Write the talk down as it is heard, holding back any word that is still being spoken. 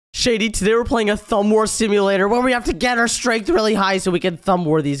Shady, today we're playing a thumb war simulator where we have to get our strength really high so we can thumb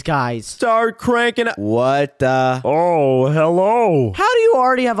war these guys. Start cranking. What the? Oh, hello. How do you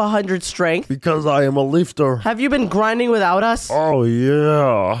already have 100 strength? Because I am a lifter. Have you been grinding without us? Oh,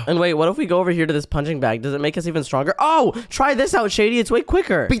 yeah. And wait, what if we go over here to this punching bag? Does it make us even stronger? Oh, try this out, Shady. It's way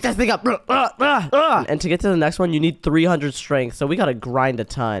quicker. Beat that thing up. And to get to the next one, you need 300 strength, so we gotta grind a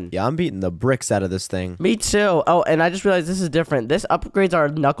ton. Yeah, I'm beating the bricks out of this thing. Me too. Oh, and I just realized this is different. This upgrades our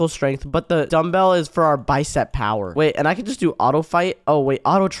knuckle strength, but the dumbbell is for our bicep power. Wait, and I can just do auto fight? Oh, wait,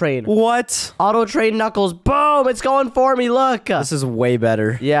 auto train. What? Auto train knuckles. Boom! It's going for me. Look. This is way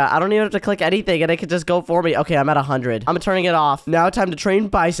better. Yeah, I don't even have to click anything, and it can just go for me. Okay, I'm at 100. I'm turning it off. Now time to train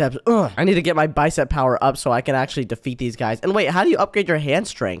biceps. Ugh. I need to get my bicep power up so I can actually defeat these guys. And wait, how do you upgrade your hand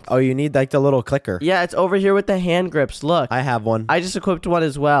strength? Oh, you need like the little clicker. Yeah, it's over here with the hand grips. Look. I have one. I just equipped one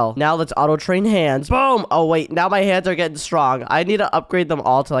as well. Now let's auto train hands. Boom! Oh, wait. Now my hands are getting strong. I need to upgrade them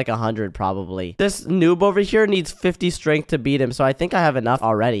all to like 100 probably. This noob over here needs 50 strength to beat him, so I think I have enough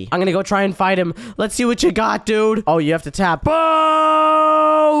already. I'm gonna go try and fight him. Let's see what you got, dude. Oh, you have to tap. Boom!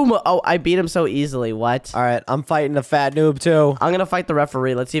 Oh, I beat him so easily. What? All right, I'm fighting the fat noob too. I'm gonna fight the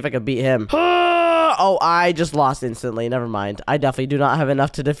referee. Let's see if I can beat him. Oh, I just lost instantly. Never mind. I definitely do not have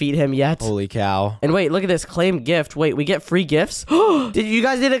enough to defeat him yet. Holy cow. And wait, look at this. Claim gift. Wait, we get free gifts? Did you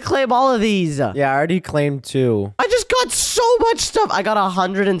guys need to claim all of these? Yeah, I already claimed 2. I just got so much stuff. I got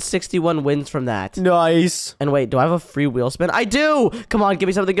 161 wins from that. Nice. And wait, do I have a free wheel spin? I do. Come on, give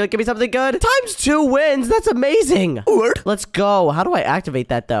me something good. Give me something good. Times 2 wins. That's amazing. Let's go. How do I activate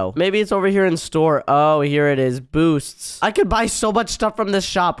that though? Maybe it's over here in store. Oh, here it is. Boosts. I could buy so much stuff from this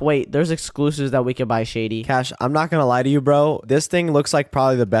shop. Wait, there's exclusives that we can buy, Shady. Cash, I'm not gonna lie to you, bro. This thing looks like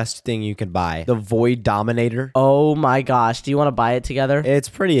probably the best thing you can buy. The Void Dominator. Oh my gosh. Do you want to buy it together? It's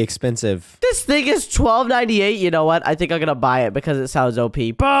pretty expensive. This thing is $12.98. You know what? I think I'm gonna buy it because it sounds OP.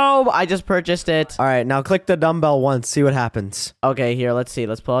 Boom! I just purchased it. All right, now click the dumbbell once. See what happens. Okay, here. Let's see.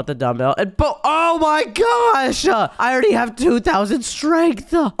 Let's pull out the dumbbell. And boom! Oh my gosh! I already have 2,000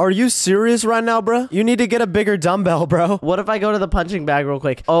 strength. Are you serious right now, bro? You need to get a bigger dumbbell, bro. What if I go to the punching bag real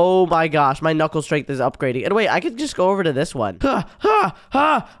quick? Oh my gosh, my knuckle strength is upgrading. And wait, I could just go over to this one.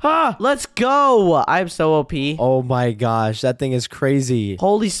 Let's go! I'm so OP. Oh my gosh, that thing is crazy.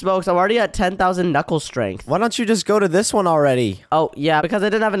 Holy smokes, I'm already at 10,000 knuckle strength. Why don't you just go to this one already? Oh, yeah, because I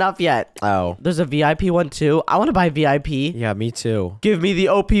didn't have enough yet. Oh. There's a VIP one too. I want to buy VIP. Yeah, me too. Give me the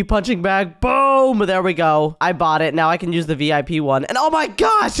OP punching bag. Boom! There we go. I bought it. Now I can use the VIP one. And oh my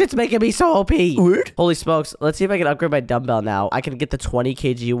gosh, it's making me so OP. Weird. Holy smokes. Let's see if I can upgrade my dumbbell now. I can get the 20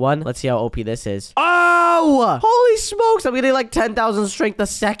 kg one. Let's see how OP this is. Oh! Holy smokes. I'm getting like 10,000 strength a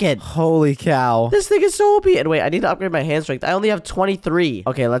second. Holy cow. This thing is so OP. And wait, I need to upgrade my hand strength. I only have 23.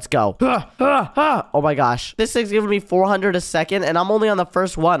 Okay, let's go. Oh my gosh. This thing's giving me 400 a second, and I'm only on the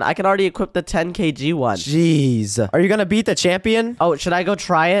first one. I can already equip the 10 kg one. Jeez. Are you gonna beat the champion? Oh, should I go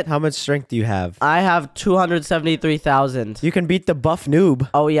try it? How much strength do you have? I have 273,000. You can beat the buff noob.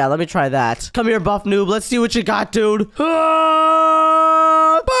 Oh, yeah, let me try that. Come here, buff noob. Let's see what you got, dude. Boom!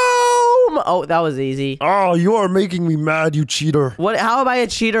 Oh, that was easy. Oh, you are making me mad, you cheater. What? How am I a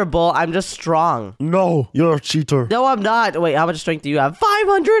cheater, Bull? I'm just strong. No, you're a cheater. No, I'm not. Wait, how much strength do you have?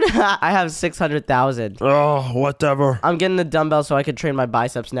 500? I have 600,000. Oh, whatever. I'm getting the dumbbell so I can train my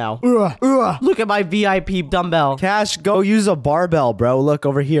biceps now. Look at my VIP dumbbell. Cash, go use a barbell, bro. Look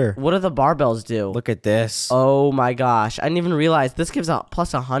over here. What do the barbells do? Look at this. Oh my gosh. I didn't even realize this gives a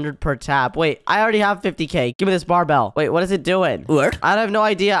plus 100 per tap. Wait, I already have 50k. Give me this barbell. Wait, what is it doing? What? I have no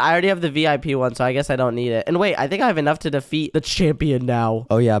idea. I already have the VIP one, so I guess I don't need it. And wait, I think I have enough to defeat the champion now.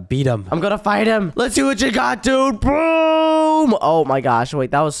 Oh yeah, beat him. I'm gonna fight him. Let's see what you got, dude. Boom! Oh my gosh.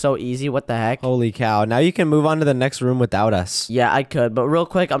 Wait, that was so easy. What the heck? Holy cow. Now you can move on to the next room without us. Yeah, I could. But real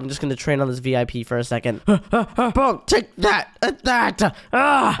quick, I'm just gonna train on this VIP for a second. Boom! Take that! That!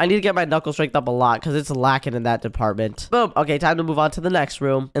 I need to get my knuckle strength up a lot because it's lacking in that department. Boom! Okay, time to move on to the next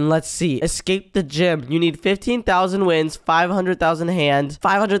room. And let's see. Escape the gym. You need 15,000 wins, 500,000 hand,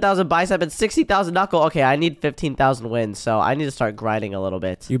 500,000 bicep, and 60,000 knuckle. Okay, I need 15,000 wins, so I need to start grinding a little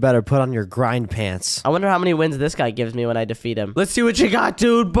bit. You better put on your grind pants. I wonder how many wins this guy gives me when I defeat him. Let's see what you got,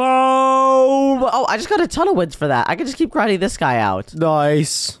 dude. Boom! Oh, I just got a ton of wins for that. I can just keep grinding this guy out.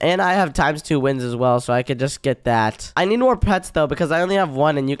 Nice. And I have times 2 wins as well, so I could just get that. I need more pets, though, because I only have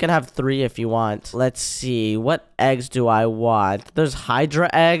 1, and you can have 3 if you want. Let's see. What eggs do I want? There's Hydra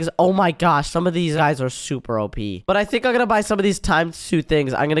eggs. Oh my gosh, some of these guys are super OP. But I think I'm gonna buy some of these times 2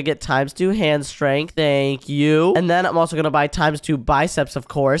 things. I'm gonna get times 2 hand strength. Thank you. And then I'm also gonna buy times 2 biceps, of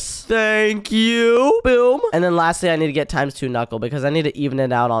course. Thank you. Boom. And then lastly, I need to get times 2 2 knuckle because I need to even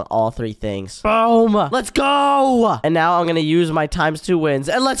it out on all 3 things. Boom. Let's go. And now I'm going to use my ×2 wins.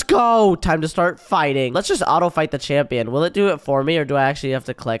 And let's go. Time to start fighting. Let's just auto fight the champion. Will it do it for me or do I actually have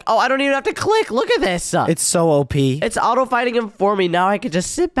to click? Oh, I don't even have to click. Look at this. It's so OP. It's auto fighting him for me. Now I can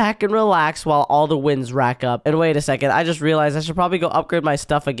just sit back and relax while all the wins rack up. And wait a second. I just realized I should probably go upgrade my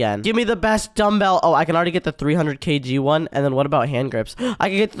stuff again. Give me the best dumbbell. Oh, I can already get the 300 kg one. And then what about hand grips? I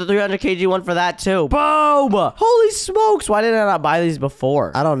can get the 300 kg one for that too. Boom! Holy smokes. Why did I not buy these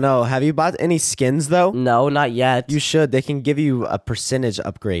before? I don't know. Have you bought any skins though? No, not yet. You should. They can give you a percentage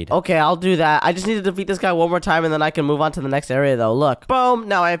upgrade. Okay, I'll do that. I just need to defeat this guy one more time and then I can move on to the next area though. Look. Boom.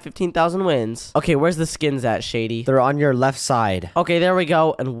 Now I have 15,000 wins. Okay, where's the skins at, Shady? They're on your left side. Okay, there we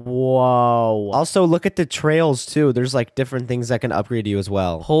go. And whoa. Also, look at the trails too. There's like different things that can upgrade you as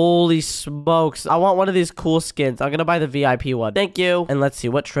well. Holy smokes. I want one of these cool skins. I'm gonna buy the VIP one. Thank you. And let's see,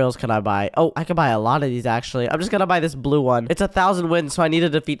 what trails can I buy? Oh, I can buy a lot of these actually. I'm just gonna buy this blue one. It's 1,000 wins, so I need to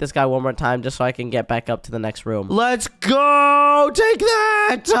defeat this guy one more time just so I can get back up to the next room. Let's go! Take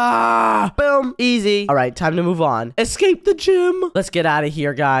that! Boom. Easy. All right, time to move on. Escape the gym. Let's get out of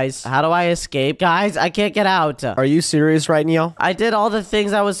here, guys. How do I escape? Guys, I can't get out. Are you serious right now? I did all the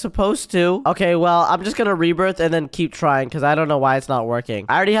things I was supposed to. Okay, well, I'm just gonna rebirth and then keep trying because I don't know why it's not working.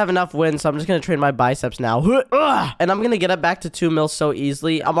 I already have enough wins, so I'm just gonna train my biceps now. And I'm gonna get it back to 2 mil so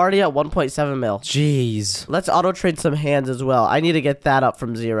easily. I'm already at 1.7 mil. Jeez. Let's auto train some hands as well. I need to get that up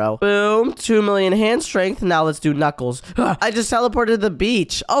from 0. Boom. 2 million hand strength. Now let's do knuckles. I just teleported to the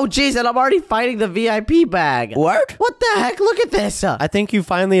beach. Oh, jeez, and I'm already fighting the VIP bag. What? What the heck? Look at this. I think you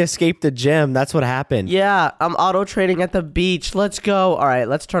finally escaped the gym. That's what happened. Yeah, I'm auto training at the beach. Let's go. All right,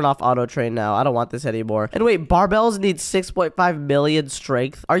 let's turn off auto train now. I don't want this anymore. And wait, barbells need 6.5 million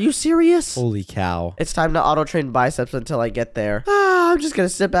strength. Are you serious? Holy cow. It's time to auto train biceps until I get there. I'm just gonna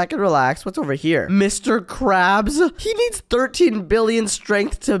sit back and relax. What's over here? Mr. Krabs? He needs 13 billion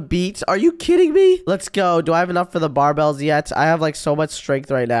strength to beat. Are you kidding me? Let's go. Do I have enough for the barbells yet? I have like so much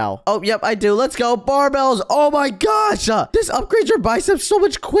strength right now. Oh, yep, I do. Let's go. Barbells. Oh my gosh. This upgrades your biceps so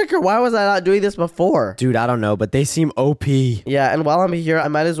much quicker. Why was I not doing this before? Dude, I don't know, but they seem OP. Yeah, and while I'm here, I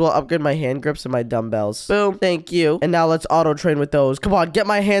might as well upgrade my hand grips and my dumbbells. Boom. Thank you. And now let's auto train with those. Come on, get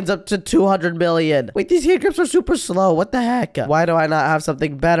my hands up to 200 million. Wait, these hand grips are super slow. What the heck? Why do I not have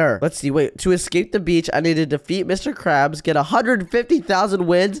something better? Let's see. Wait, to escape the beach, I need to defeat Mr. Krabs, get 150,000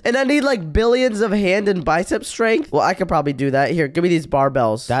 wins, and I need like billions of hand and bicep strength. Well, I could probably do that. Here, give me these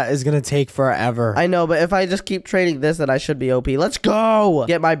barbells. That is gonna take forever. I know, but if I just keep training this, then I should be OP. Let's go!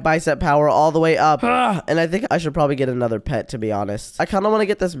 Get my bicep power all the way up. And I think I should probably get another pet, to be honest. I kind of want to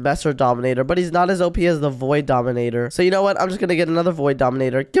get this Messer Dominator, but he's not as OP as the Void Dominator. So you know what? I'm just gonna get another Void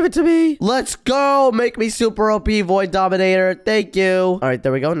Dominator. Give it to me. Let's go! Make me super OP, Void Dominator. Thank you. All right,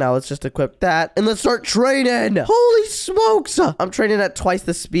 there we go. Now let's just equip that. And let's start training. Holy smokes! I'm training at twice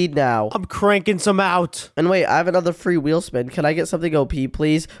the speed now. I'm cranking some out. And wait, I have another free wheel spin. Can I get something OP,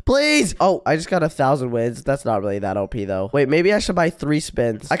 please? Please! Oh, I just got 1,000 wins. That's not really that OP, though. Wait, maybe I should buy 3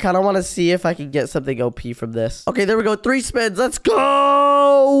 spins. I kind of want to see if I can get something OP from this. Okay, there we go. 3 spins. Let's go!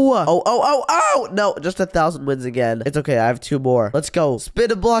 Oh! No, just 1,000 wins again. It's okay. I have 2 more. Let's go.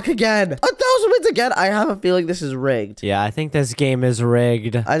 Spin and block again. 1,000 wins again. I have a feeling this is rigged. Yeah, I think this game is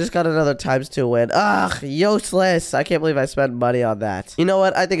rigged. I just got another ×2 win. Ugh, useless. I can't believe I spent money on that. You know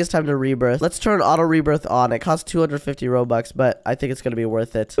what? I think it's time to rebirth. Let's turn auto rebirth on. It costs 250 Robux, but I think it's going to be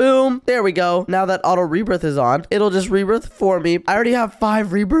worth it. Boom. There we go. Now that auto rebirth is on, it'll just rebirth for me. I already have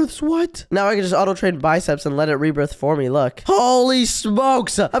 5 rebirths. What? Now I can just auto train biceps and let it rebirth for me. Look. Holy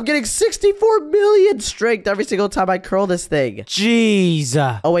smokes. I'm getting 64 million strength every single time I curl this thing. Jeez.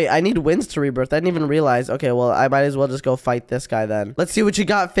 Oh, wait. I need wins to rebirth. I didn't even realize. Okay, well, I might as well just go fight this guy then. Let's see what you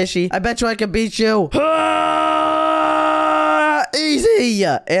got, fishy. I bet you I can beat you. Easy.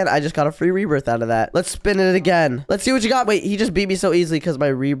 And I just got a free rebirth out of that. Let's spin it again. Let's see what you got. Wait, he just beat me so easily because my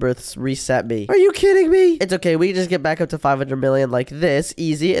rebirths reset me. Are you kidding me? It's okay. We can just get back up to 500 million like this.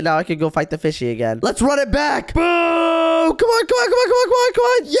 Easy. And now I can go fight the fishy again. Let's run it back. Boom. Come on.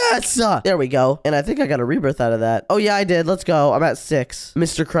 Yes. There we go. And I think I got a rebirth out of that. Oh, yeah, I did. Let's go. I'm at 6.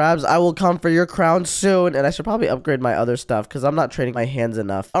 Mr. Krabs, I will come for your crown soon. And I should probably upgrade my other stuff because I'm not training my hands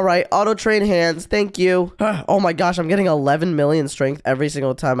enough. All right. Auto train hands. Thank you. Oh, my gosh. I'm getting 11 million strength strength every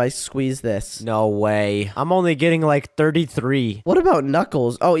single time I squeeze this. No way. I'm only getting like 33. What about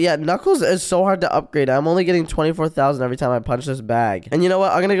Knuckles? Oh, yeah, Knuckles is so hard to upgrade. I'm only getting 24,000 every time I punch this bag. And you know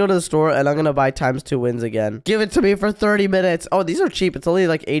what? I'm gonna go to the store and I'm gonna buy ×2 wins again. Give it to me for 30 minutes. Oh, these are cheap. It's only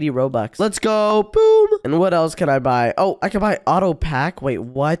like 80 Robux. Let's go. Boom. And what else can I buy? Oh, I can buy auto pack. Wait,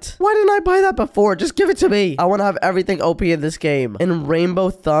 what? Why didn't I buy that before? Just give it to me. I want to have everything OP in this game. And rainbow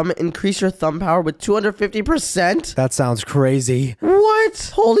thumb. Increase your thumb power with 250%. That sounds crazy.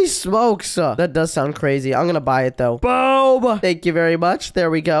 What? Holy smokes. That does sound crazy. I'm gonna buy it though. Boom. Thank you very much. There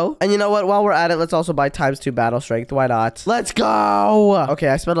we go. And you know what? While we're at it, let's also buy ×2 battle strength. Why not? Let's go. Okay,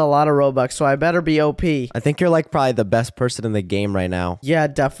 I spent a lot of Robux, so I better be OP. I think you're like probably the best person in the game right now. Yeah,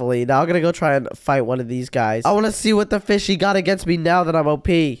 definitely. Now I'm gonna go try and fight one of these guys. I want to see what the fishy got against me now that I'm OP.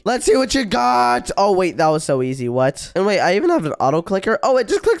 Let's see what you got. Oh, wait, that was so easy. What? And wait, I even have an auto clicker. Oh, it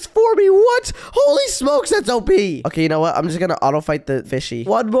just clicks for me. What? Holy smokes, that's OP. Okay, you know what? I'm just gonna auto fight the fishy.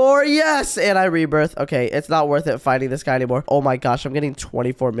 One more. Yes. And I rebirth. Okay, it's not worth it fighting this guy anymore. Oh my gosh, I'm getting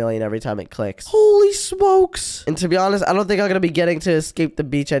 24 million every time it clicks. Holy smokes. And to be honest, I don't think I'm gonna be getting to escape the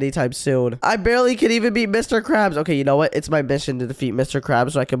beach anytime soon. I barely can even beat Mr. Krabs. Okay, you know what? It's my mission to defeat Mr.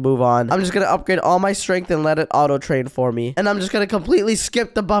 Krabs so I can move on. I'm just gonna upgrade all my strength and let it auto train for me. And I'm just gonna completely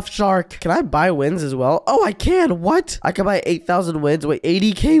skip the buff shark. Can I buy wins as well? Oh, I can. What? I can buy 8,000 wins. Wait,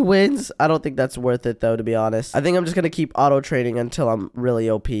 80k wins? I don't think that's worth it though, to be honest. I think I'm just gonna keep auto training until I'm really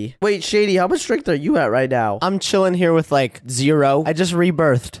OP. Wait, Shady, how much strength are you at right now? I'm chilling here with like 0. I just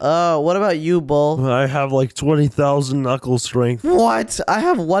rebirthed. Oh, what about you, Bull? I have like 20,000 knuckle strength. What? I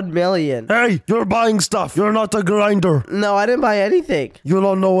have 1 million. Hey, you're buying stuff. You're not a grinder. No, I didn't buy anything. You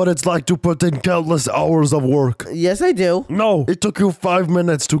don't know what it's like to put in countless hours of work. Yes, I do. No, it took you 5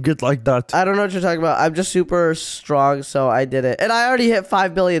 minutes to get like that. I don't know what you're talking about. I'm just super strong, so I did it. And I already hit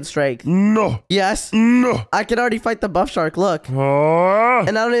 5 billion strength. No. Yes. No. I can already fight the buff shark. Look. Ah,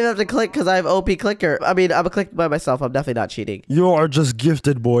 And I don't even have to click because I have OP clicker. I mean, I'm a click by myself. I'm definitely not cheating. you are just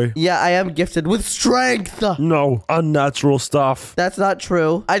gifted, boy. Yeah, I am gifted with strength. No, unnatural stuff. That's not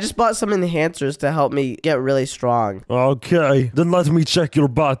true. I just bought some enhancers to help me get really strong. Okay, then let me check your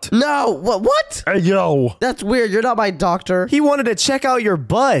butt. No. What? Hey, yo. That's weird. You're not my doctor. He wanted to check out your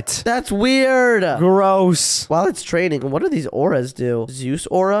butt. That's weird. Gross. While it's training, what do these auras do? Zeus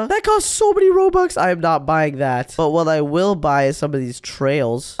aura? That costs so many Robux. I am not buying that. But what I will buy is some of these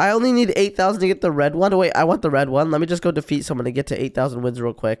trails. I only need 8,000 to get the red one. Wait, I want the red one. Let me just go defeat someone to get to 8,000 wins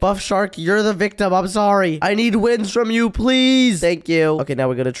real quick. Buff Shark, you're the victim. I'm sorry. I need wins from you, please. Thank you. Okay, now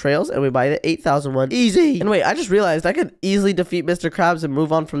we go to trails and we buy the 8,000 one. Easy. And wait, I just realized I could easily defeat Mr. Krabs and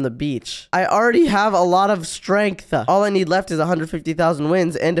move on from the beach. I already have a lot of strength. All I need left is 150,000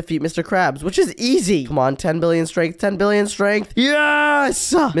 wins and defeat Mr. Krabs, which is easy. Come on, 10 billion strength, 10 billion strength.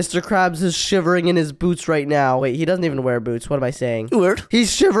 Yes! Mr. Krabs is shivering in his boots right now. Wait, he doesn't even wear boots. What am I saying? Weird.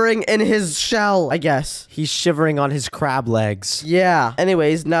 He's shivering in his shell, I guess. He's shivering on his crab legs. Yeah.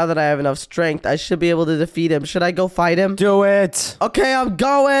 Anyways, now that I have enough strength, I should be able to defeat him. Should I go fight him? Do it. Okay, I'm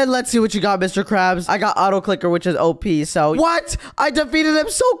going. Let's see what you got, Mr. Krabs. I got auto clicker, which is OP, so... What? I defeated him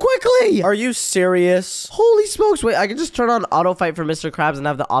so quickly! Are you serious? Holy smokes. Wait, I can just turn on auto fight for Mr. Krabs and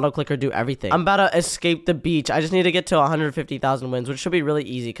have the auto clicker do everything. I'm about to escape the beach. I just need to get to 150,000 wins, which should be really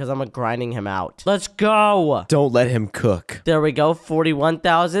easy because I'm grinding him out. Let's go. Don't let him cook. There we go.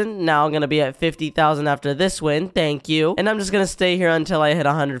 41,000. Now I'm going to be at 50,000 after this win. Thank you. And I'm just going to stay here until I hit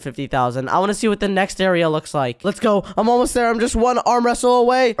 150,000. I want to see what the next area looks like. Let's go. I'm almost there. I'm just one arm wrestle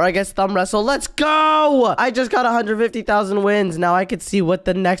away. Or I guess thumb wrestle. Let's go. I just got 150,000 wins. Now I could see what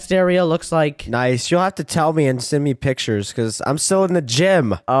the next area looks like. Nice. You'll have to tell me and send me pictures because I'm still in the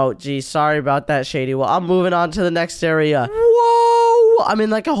gym. Oh, geez. Sorry about that, Shady. Well, I'm moving on to the next area. Whoa! I'm in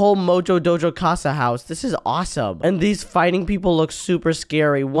like a whole Mojo Dojo Casa house. This is awesome. And these fighting people look super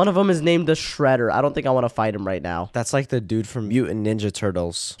scary. One of them is named the Shredder. I don't think I want to fight him right now. That's like the dude from Mutant Ninja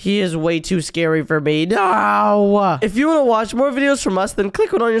Turtles. He is way too scary for me. No! If you want to watch more videos from us, then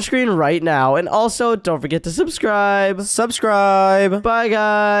click one on your screen right now. And also, don't forget to subscribe. Subscribe. Bye,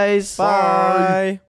 guys. Bye.